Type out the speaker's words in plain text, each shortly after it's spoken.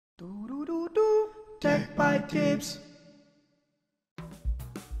Tech by Tips.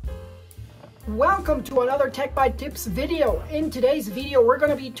 Welcome to another Tech by Tips video. In today's video, we're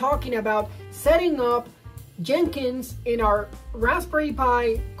going to be talking about setting up Jenkins in our Raspberry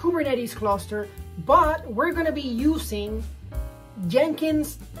Pi Kubernetes cluster, but we're going to be using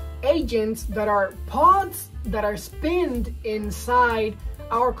Jenkins agents that are pods that are spinned inside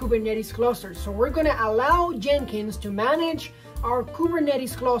our Kubernetes cluster. So we're going to allow Jenkins to manage our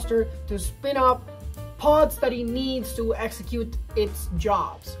Kubernetes cluster to spin up pods that it needs to execute its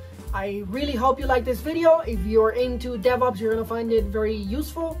jobs. I really hope you like this video. If you're into DevOps, you're going to find it very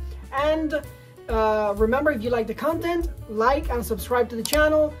useful. And remember, if you like the content, like and subscribe to the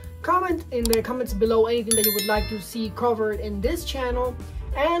channel. Comment in the comments below anything that you would like to see covered in this channel.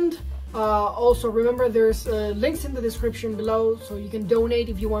 And also remember, there's links in the description below, so you can donate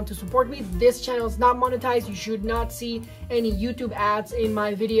if you want to support me. This channel is not monetized. You should not see any YouTube ads in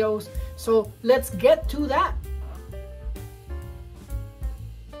my videos. So let's get to that.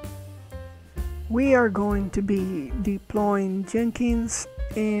 We are going to be deploying Jenkins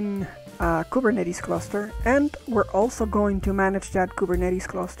in a Kubernetes cluster, and we're also going to manage that Kubernetes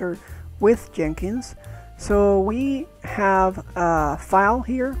cluster with Jenkins. So we have a file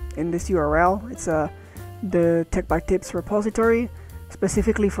here in this URL. It's the Tech by Tips repository,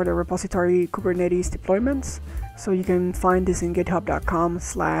 specifically for the repository Kubernetes deployments. So you can find this in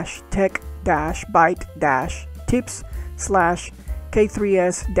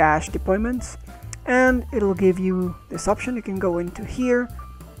github.com/tech-byte-tips/k3s-deployments. And it'll give you this option. You can go into here.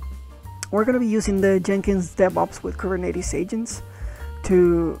 We're going to be using the Jenkins DevOps with Kubernetes agents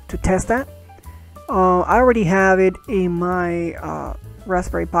to test that. I already have it in my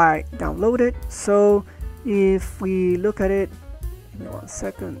Raspberry Pi downloaded. So if we look at it, give me 1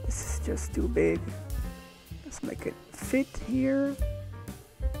 second, this is just too big. Let's make it fit here.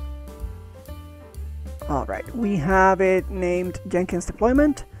 Alright, we have it named Jenkins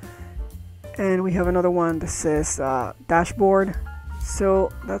deployment. And we have another one that says dashboard.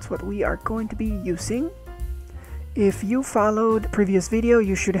 So that's what we are going to be using. If you followed the previous video,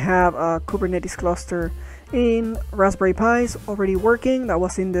 you should have a Kubernetes cluster in Raspberry Pis already working. That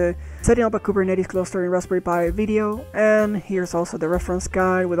was in the setting up a Kubernetes cluster in Raspberry Pi video. And here's also the reference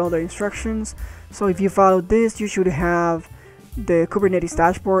guide with all the instructions. So if you followed this, you should have the Kubernetes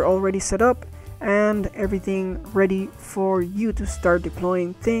dashboard already set up and everything ready for you to start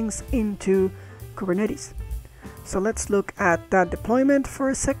deploying things into Kubernetes. So let's look at that deployment for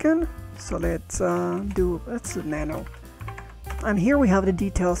a second. So let's do nano. And here we have the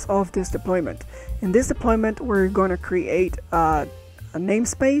details of this deployment. In this deployment, we're going to create a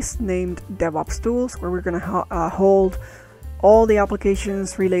namespace named DevOps Tools, where we're going to hold all the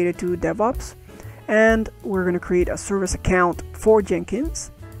applications related to DevOps. And we're going to create a service account for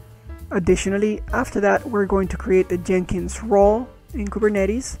Jenkins. Additionally, after that, we're going to create the Jenkins role in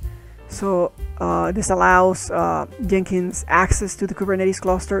Kubernetes. So this allows Jenkins access to the Kubernetes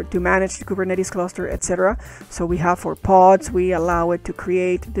cluster, to manage the Kubernetes cluster, etc. So we have for pods, we allow it to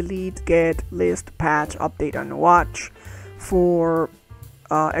create, delete, get, list, patch, update, and watch. For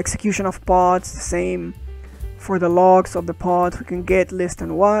execution of pods, the same. For the logs of the pods, we can get, list,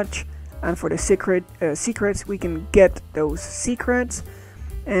 and watch. And for the secrets, we can get those secrets.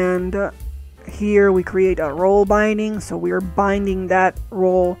 And here we create a role binding. So we are binding that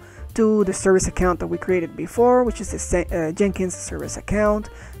role to the service account that we created before, which is the Jenkins service account.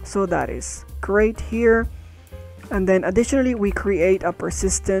 So that is great here. And then additionally, we create a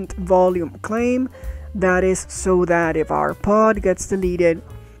persistent volume claim. That is so that if our pod gets deleted,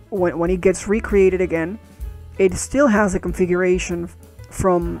 when it gets recreated again, it still has a configuration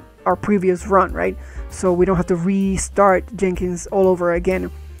from our previous run, right? So we don't have to restart Jenkins all over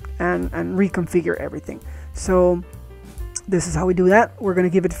again and reconfigure everything. So this is how we do that. We're going to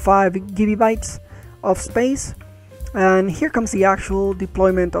give it 5 GB of space. And here comes the actual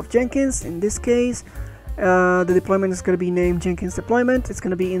deployment of Jenkins. In this case, the deployment is going to be named Jenkins deployment. It's going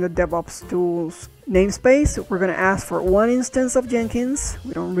to be in the DevOps Tools namespace. We're going to ask for 1 instance of Jenkins.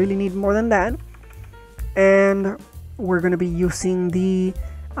 We don't really need more than that. And we're going to be using the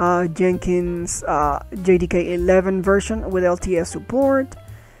Jenkins JDK 11 version with LTS support.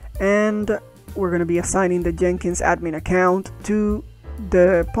 And we're going to be assigning the Jenkins admin account to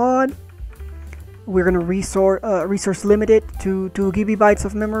the pod. We're going to resource limit it to 2 GB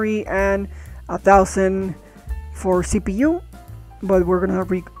of memory and 1000 for CPU, but we're going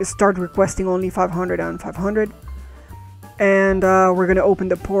to start requesting only 500 and 500. And we're going to open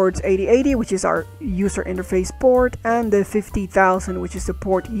the ports 8080, which is our user interface port, and the 50,000, which is the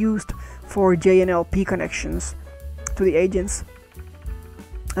port used for JNLP connections to the agents.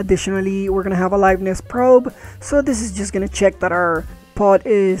 Additionally, we're going to have a liveness probe. So this is just going to check that our pod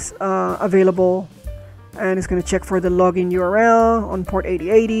is available, and it's going to check for the login URL on port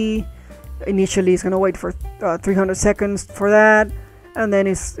 8080. Initially, it's going to wait for 300 seconds for that, and then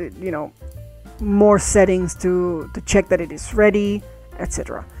it's, you know, more settings to check that it is ready,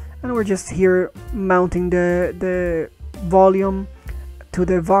 etc. And we're just here mounting the volume to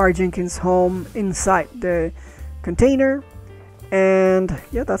the var Jenkins home inside the container. And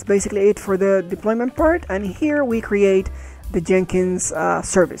yeah, that's basically it for the deployment part. And here we create the Jenkins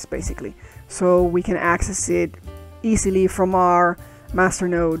service, basically, so we can access it easily from our master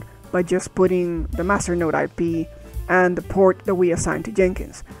node by just putting the master node IP and the port that we assign to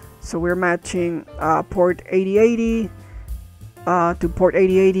Jenkins. So we're matching port 8080 to port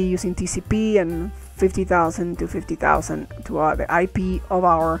 8080 using TCP, and 50,000 to 50,000 to the IP of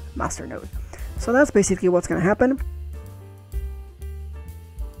our master node. So that's basically what's going to happen.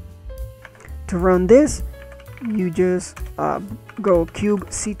 To run this, you just go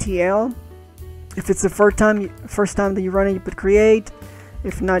kubectl. If it's the first time that you run it, you put create.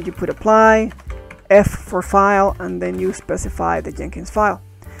 If not, you put apply, F for file, and then you specify the Jenkins file.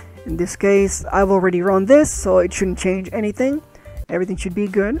 In this case, I've already run this, so it shouldn't change anything. Everything should be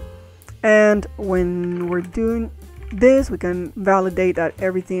good. And when we're doing this, we can validate that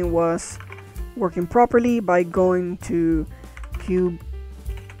everything was working properly by going to kubectl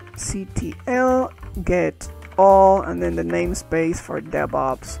get all, and then the namespace for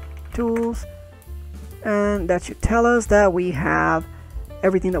DevOps tools, and that should tell us that we have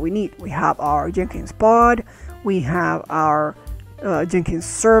everything that we need. We have our Jenkins pod, we have our Jenkins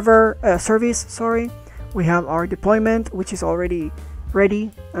service, we have our deployment, which is already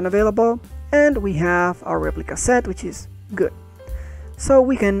ready and available, and we have our replica set, which is good. So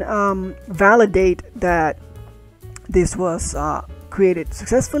we can validate that this was created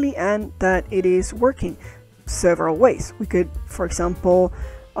successfully and that it is working several ways. We could, for example,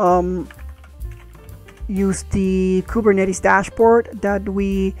 use the Kubernetes dashboard that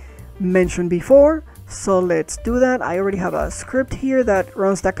we mentioned before. So let's do that. I already have a script here that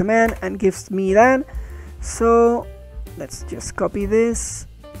runs that command and gives me that. So let's just copy this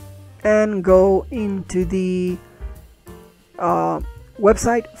and go into the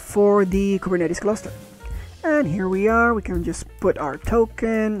website for the Kubernetes cluster. And here we are. We can just put our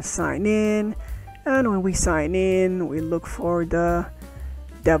token, sign in, and when we sign in, we look for the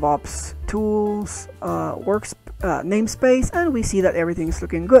DevOps tools namespace, and we see that everything is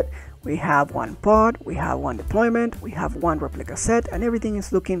looking good. We have one pod, we have one deployment, we have one replica set, and everything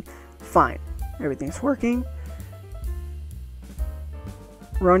is looking fine. Everything is working,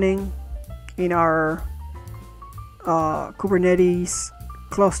 running in our Kubernetes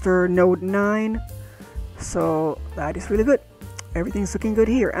cluster node 9. So that is really good. Everything's looking good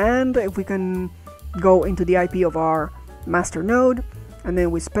here. And if we can go into the IP of our master node, and then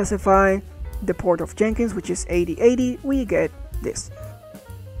we specify the port of Jenkins, which is 8080, we get this.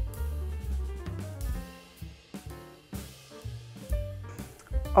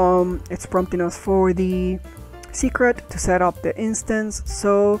 It's prompting us for the secret to set up the instance,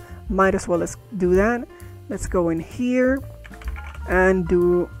 so might as well let's do that. Let's go in here and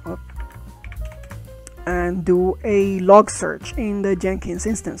do a log search in the Jenkins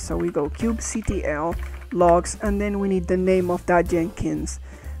instance. So we go kubectl logs, and then we need the name of that Jenkins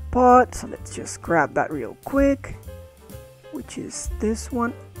pod. So let's just grab that real quick, which is this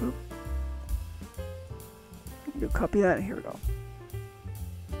one. You copy that. Here we go.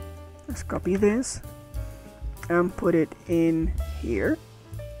 Let's copy this and put it in here.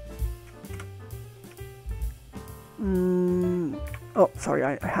 Oh, sorry,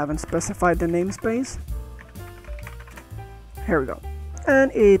 I haven't specified the namespace. Here we go.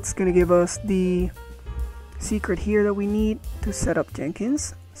 And it's gonna give us the secret here that we need to set up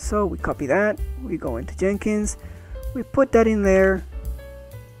Jenkins. So we copy that, we go into Jenkins, we put that in there,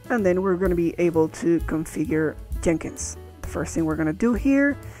 and then we're gonna be able to configure Jenkins. The first thing we're gonna do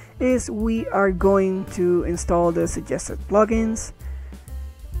here is we are going to install the suggested plugins,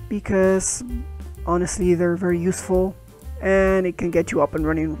 because honestly they're very useful and it can get you up and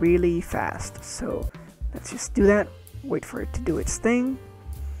running really fast. So let's just do that, wait for it to do its thing.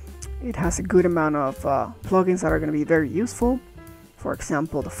 It has a good amount of plugins that are going to be very useful. For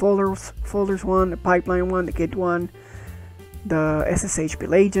example, the folders one, the pipeline one, the Git one, the SSH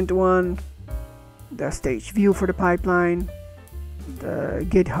build agent one, the stage view for the pipeline, the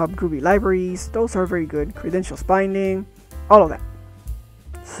GitHub Groovy libraries. Those are very good. Credentials binding, all of that.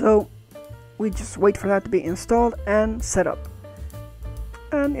 So we just wait for that to be installed and set up,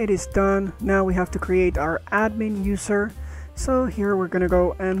 and it is done. Now we have to create our admin user. So here we're gonna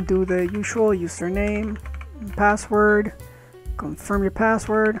go and do the usual username and password, confirm your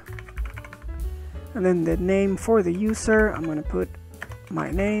password, and then the name for the user. I'm gonna put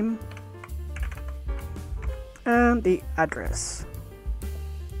my name and the address.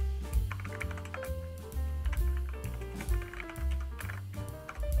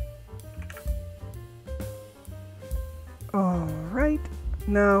 Alright,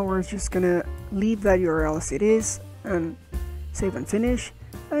 now we're just gonna leave that URL as it is and save and finish,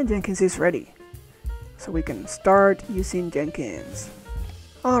 and Jenkins is ready. So we can start using Jenkins.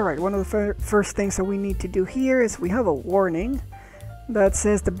 Alright, one of the first things that we need to do here is we have a warning that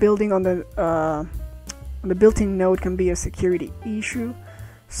says the building on the built-in node can be a security issue.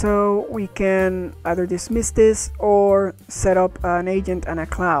 So we can either dismiss this or set up an agent and a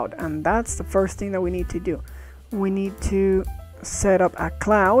cloud, and that's the first thing that we need to do. We need to set up a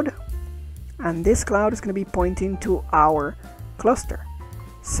cloud, and this cloud is going to be pointing to our cluster.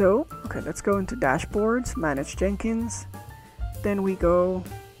 So, okay, let's go into dashboards, manage Jenkins, then we go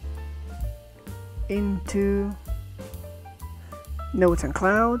into nodes and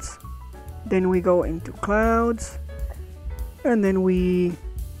clouds, then we go into clouds, and then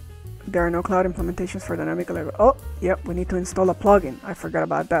there are no cloud implementations for dynamic level. Oh, yep, we need to install a plugin. I forgot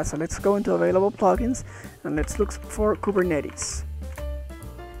about that. So let's go into available plugins and let's look for Kubernetes.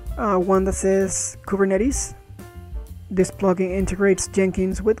 One that says Kubernetes. This plugin integrates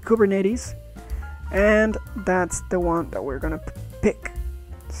Jenkins with Kubernetes, and that's the one that we're gonna pick.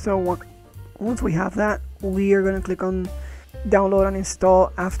 So once we have that, we are gonna click on download and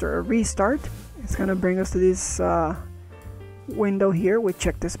install after a restart. It's gonna bring us to this window here. We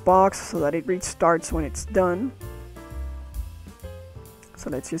check this box so that it restarts when it's done. So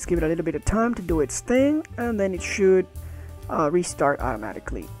let's just give it a little bit of time to do its thing, and then it should restart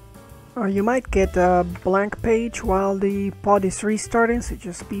automatically. You might get a blank page while the pod is restarting, so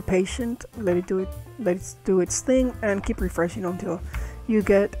just be patient, let it do its thing, and keep refreshing until you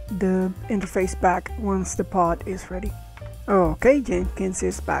get the interface back once the pod is ready. Okay, Jenkins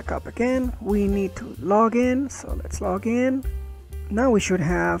is back up again. We need to log in, so let's log in. Now we should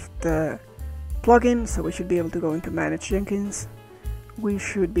have the plugin, so we should be able to go into manage Jenkins. We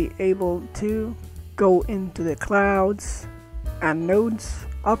should be able to go into the clouds and nodes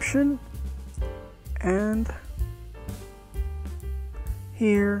option, and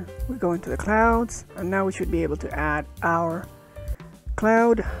here we go into the clouds, and now we should be able to add our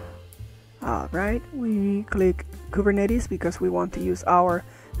cloud. Alright, we click Kubernetes because we want to use our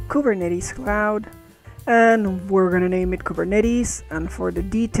Kubernetes cloud, and we're gonna name it Kubernetes. And for the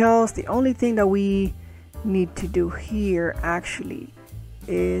details, the only thing that we need to do here actually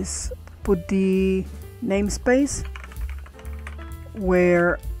is put the namespace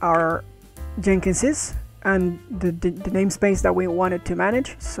where our Jenkins is and the namespace that we wanted to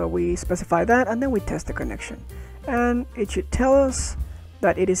manage. So we specify that, and then we test the connection, and it should tell us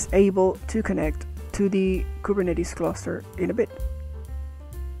that it is able to connect to the Kubernetes cluster in a bit.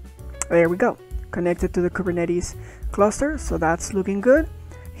 There we go, connected to the Kubernetes cluster, so that's looking good.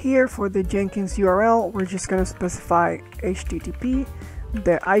 Here for the Jenkins URL, we're just going to specify HTTP,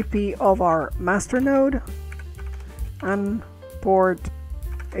 the IP of our master node, and port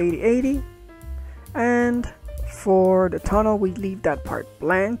 8080, and for the tunnel we leave that part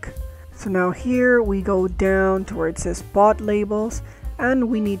blank. So now here we go down to where it says pod labels, and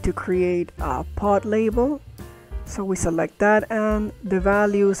we need to create a pod label. So we select that, and the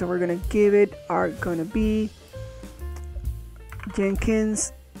values that we're going to give it are going to be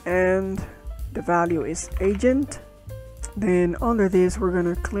Jenkins, and the value is agent. Then under this we're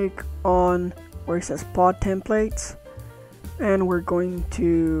going to click on where it says pod templates, and we're going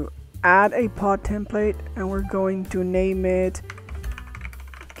to add a pod template, and we're going to name it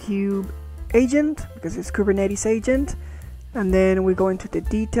Kube agent because it's Kubernetes agent. And then we go into the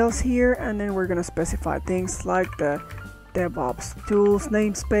details here, and then we're going to specify things like the DevOps tools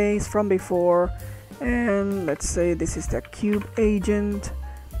namespace from before, and let's say this is the Kube agent.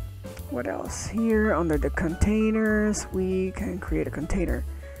 What else here? Under the containers we can create a container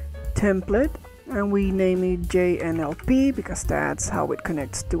template, and we name it JNLP because that's how it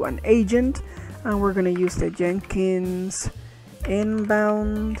connects to an agent. And we're going to use the Jenkins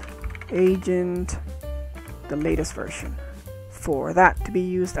inbound agent, the latest version, for that to be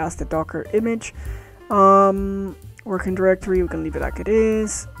used as the Docker image. Working directory, we can leave it like it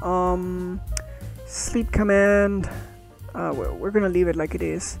is. Sleep command, we're gonna leave it like it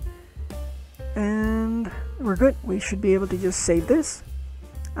is, and we're good. We should be able to just save this,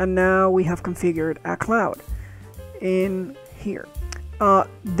 and now we have configured a cloud in here.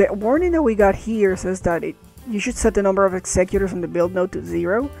 The warning that we got here says that you should set the number of executors on the build node to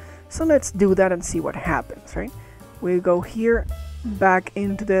 0. So let's do that and see what happens, right? We go here, back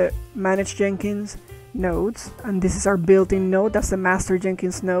into the manage Jenkins nodes, and this is our built-in node. That's the master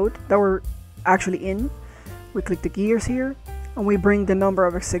Jenkins node that we're actually in. We click the gears here, and we bring the number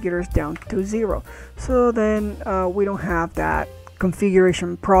of executors down to 0. So then we don't have that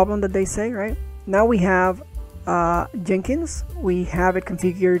configuration problem that they say, right? Now we have Jenkins. We have it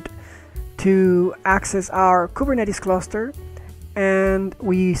configured to access our Kubernetes cluster, and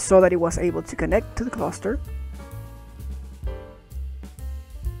we saw that it was able to connect to the cluster.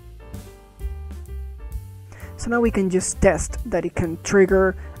 So now we can just test that it can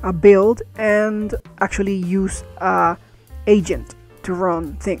trigger a build and actually use a agent to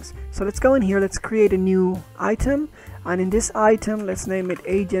run things. So let's go in here, let's create a new item, and in this item let's name it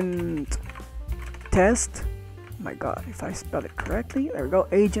agent test. Oh my god, if I spell it correctly, there we go,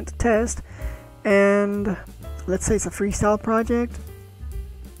 agent test. And let's say it's a freestyle project,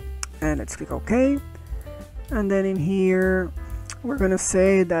 and let's click OK. And then in here we're gonna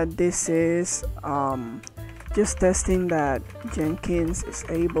say that this is just testing that Jenkins is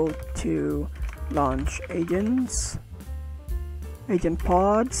able to launch agent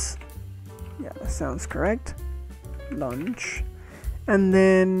pods. Yeah, that sounds correct. Launch. And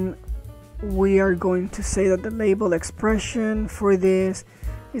then we are going to say that the label expression for this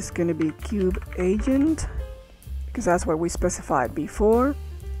is going to be cube agent, because that's what we specified before.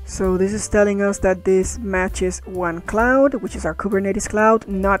 So this is telling us that this matches one cloud, which is our Kubernetes cloud,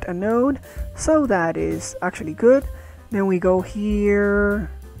 not a node. So that is actually good. Then we go here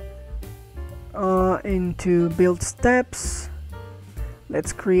into build steps.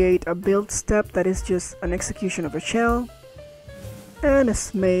 Let's create a build step that is just an execution of a shell. And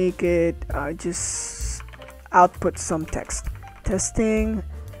let's make it just output some text. Testing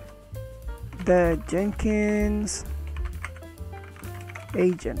the Jenkins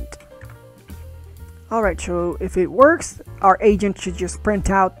agent. Alright, so if it works, our agent should just print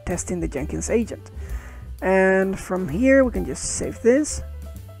out testing the Jenkins agent. And from here we can just save this,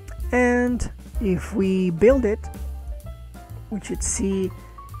 and if we build it, we should see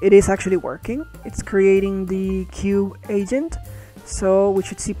it is actually working. It's creating the cube agent, so we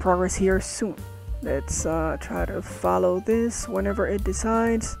should see progress here soon. Let's try to follow this whenever it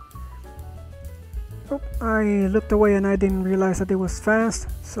decides. Oh, I looked away and I didn't realize that it was fast,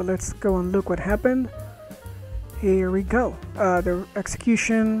 so let's go and look what happened. Here we go. The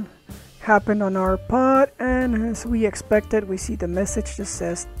execution happened on our pod, and as we expected, we see the message that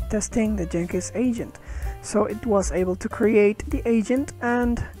says testing the Jenkins agent. So it was able to create the agent,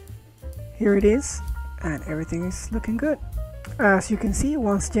 and here it is, and everything is looking good. As you can see,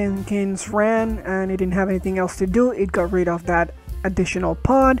 once Jenkins ran and it didn't have anything else to do, it got rid of that additional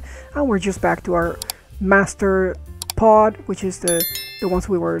pod, and we're just back to our master pod, which is the ones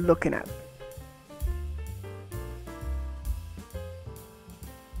we were looking at.